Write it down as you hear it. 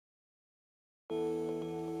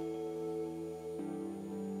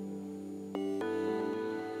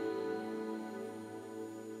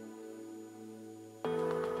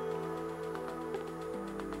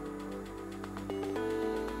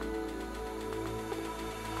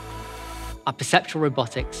At Perceptual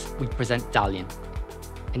Robotics, we present Dhalion,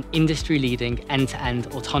 an industry-leading end-to-end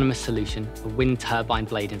autonomous solution for wind turbine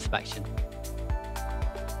blade inspection.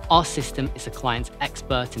 Our system is the client's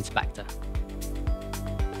expert inspector.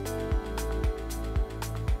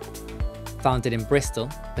 Founded in Bristol,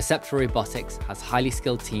 Perceptual Robotics has highly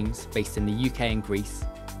skilled teams based in the UK and Greece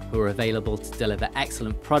who are available to deliver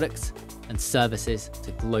excellent products and services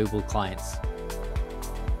to global clients.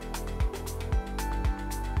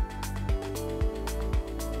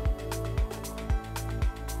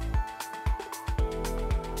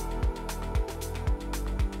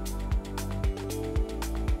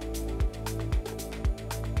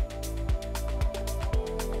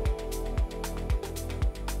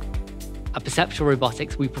 At Perceptual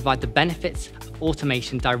Robotics, we provide the benefits of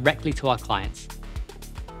automation directly to our clients.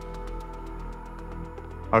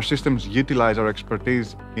 Our systems utilize our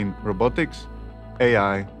expertise in robotics,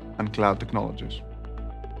 AI, and cloud technologies.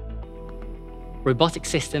 Robotic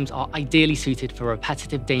systems are ideally suited for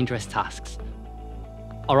repetitive, dangerous tasks.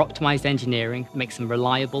 Our optimized engineering makes them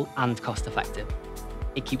reliable and cost-effective.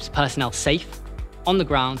 It keeps personnel safe, on the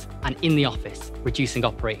ground, and in the office, reducing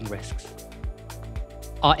operating risks.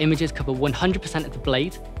 Our images cover 100% of the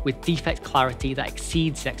blade with defect clarity that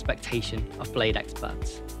exceeds the expectation of blade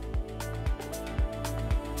experts.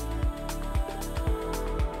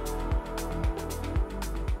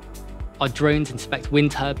 Our drones inspect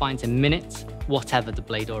wind turbines in minutes, whatever the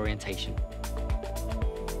blade orientation.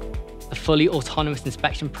 The fully autonomous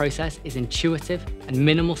inspection process is intuitive and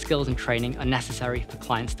minimal skills and training are necessary for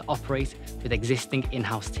clients to operate with existing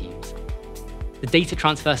in-house teams. The data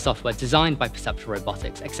transfer software designed by Perceptual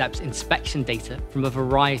Robotics accepts inspection data from a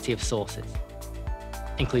variety of sources,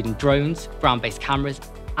 including drones, ground-based cameras,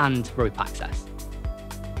 and rope access.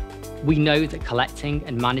 We know that collecting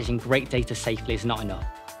and managing great data safely is not enough.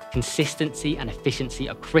 Consistency and efficiency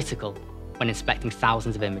are critical when inspecting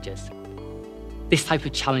thousands of images. This type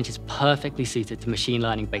of challenge is perfectly suited to machine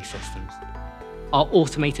learning-based systems. Our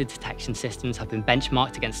automated detection systems have been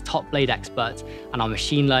benchmarked against top blade experts, and our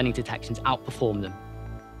machine learning detections outperform them.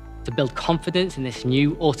 To build confidence in this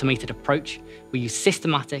new automated approach, we use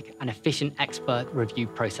systematic and efficient expert review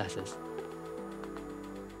processes.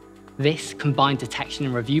 This combined detection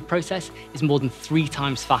and review process is more than 3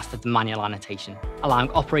 times faster than manual annotation,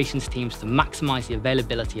 allowing operations teams to maximize the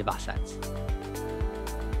availability of assets.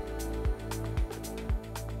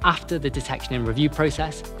 After the detection and review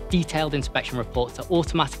process, detailed inspection reports are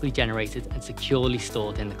automatically generated and securely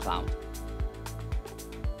stored in the cloud.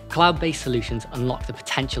 Cloud-based solutions unlock the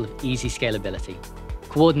potential of easy scalability.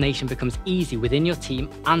 Coordination becomes easy within your team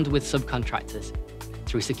and with subcontractors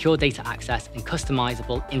through secure data access and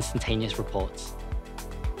customizable instantaneous reports.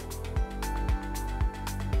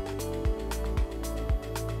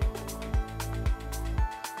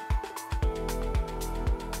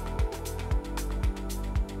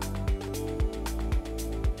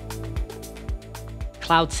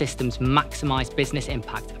 Cloud systems maximize business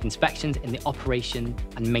impact of inspections in the operation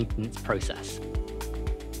and maintenance process.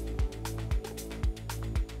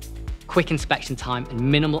 Quick inspection time and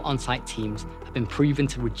minimal on-site teams have been proven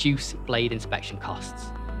to reduce blade inspection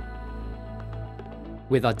costs.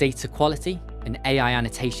 With our data quality and AI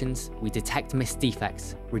annotations, we detect missed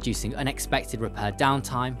defects, reducing unexpected repair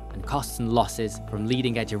downtime and costs and losses from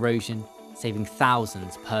leading-edge erosion, saving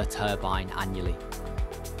thousands per turbine annually.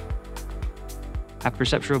 At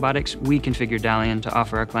Perceptual Robotics, we configure Dhalion to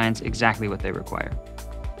offer our clients exactly what they require.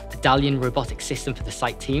 A Dhalion robotic system for the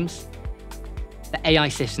site teams, the AI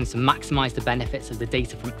systems to maximize the benefits of the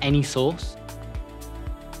data from any source,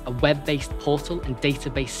 a web-based portal and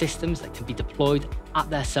database systems that can be deployed at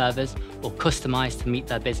their servers or customized to meet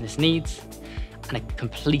their business needs, and a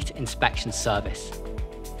complete inspection service.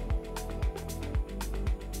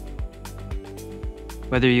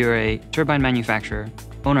 Whether you're a turbine manufacturer,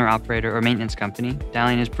 owner-operator, or maintenance company,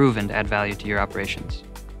 Dhalion is proven to add value to your operations.